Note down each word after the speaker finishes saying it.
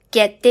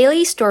Get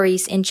daily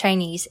stories in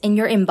Chinese in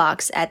your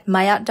inbox at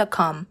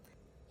maya.com.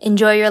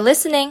 Enjoy your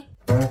listening!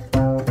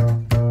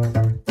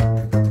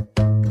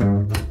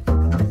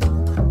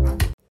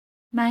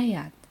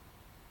 Maya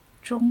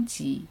终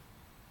极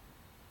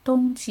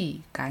冬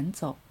季赶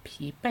走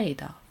疲惫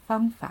的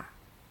方法。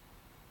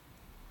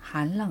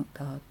寒冷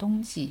的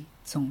冬季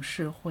总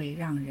是会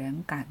让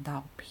人感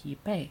到疲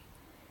惫，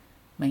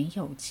没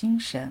有精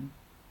神。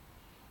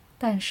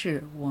但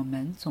是我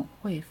们总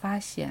会发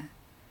现，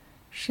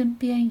身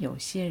边有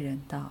些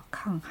人的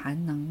抗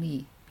寒能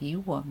力比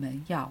我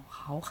们要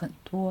好很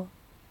多。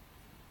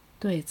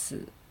对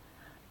此，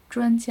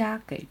专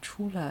家给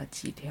出了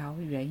几条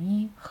原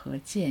因和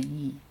建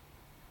议。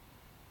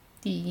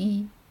第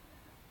一，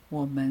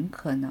我们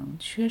可能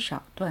缺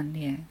少锻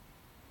炼。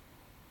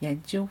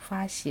研究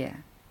发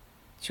现，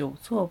久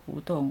坐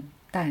不动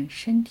但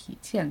身体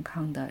健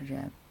康的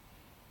人，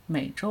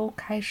每周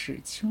开始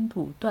轻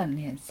度锻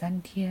炼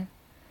3天，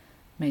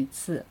每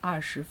次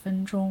20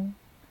分钟。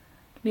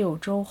6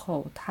周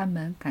后，他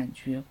们感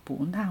觉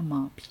不那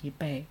么疲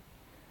惫，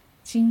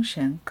精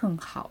神更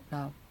好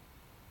了。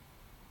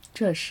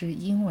这是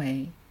因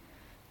为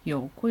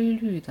有规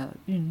律的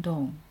运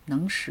动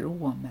能使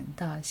我们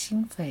的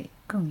心肺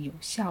更有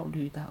效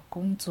率地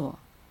工作。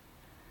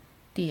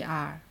第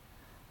二，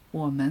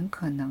我们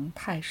可能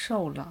太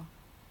瘦了，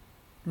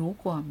如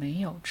果没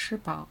有吃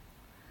饱，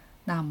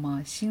那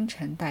么新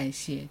陈代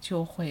谢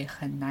就会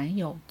很难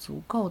有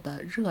足够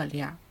的热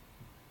量。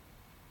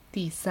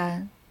第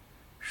三，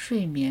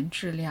睡眠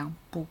质量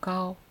不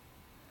高。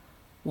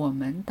我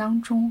们当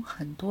中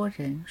很多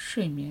人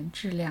睡眠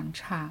质量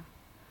差，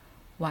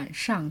晚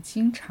上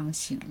经常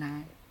醒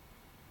来，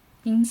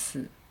因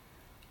此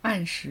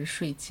按时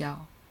睡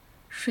觉，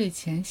睡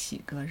前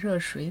洗个热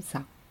水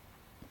澡，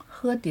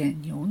喝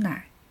点牛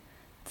奶，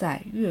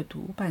再阅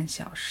读半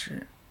小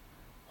时，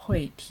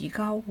会提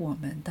高我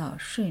们的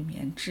睡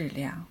眠质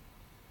量。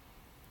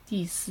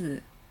第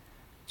四，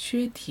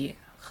缺铁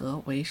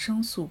和维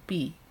生素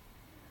B。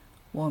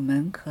我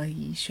们可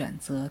以选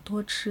择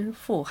多吃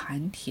富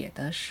含铁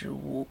的食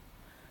物，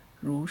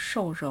如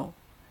瘦肉、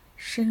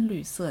深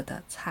绿色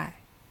的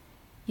菜、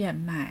燕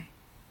麦、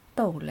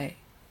豆类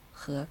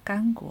和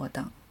干果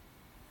等。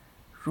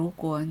如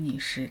果你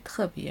是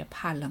特别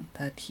怕冷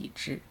的体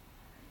质，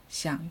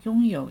想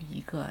拥有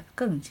一个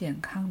更健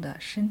康的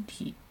身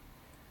体，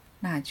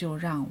那就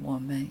让我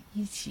们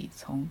一起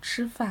从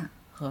吃饭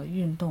和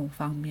运动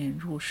方面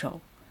入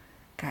手，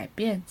改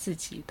变自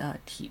己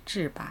的体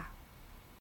质吧。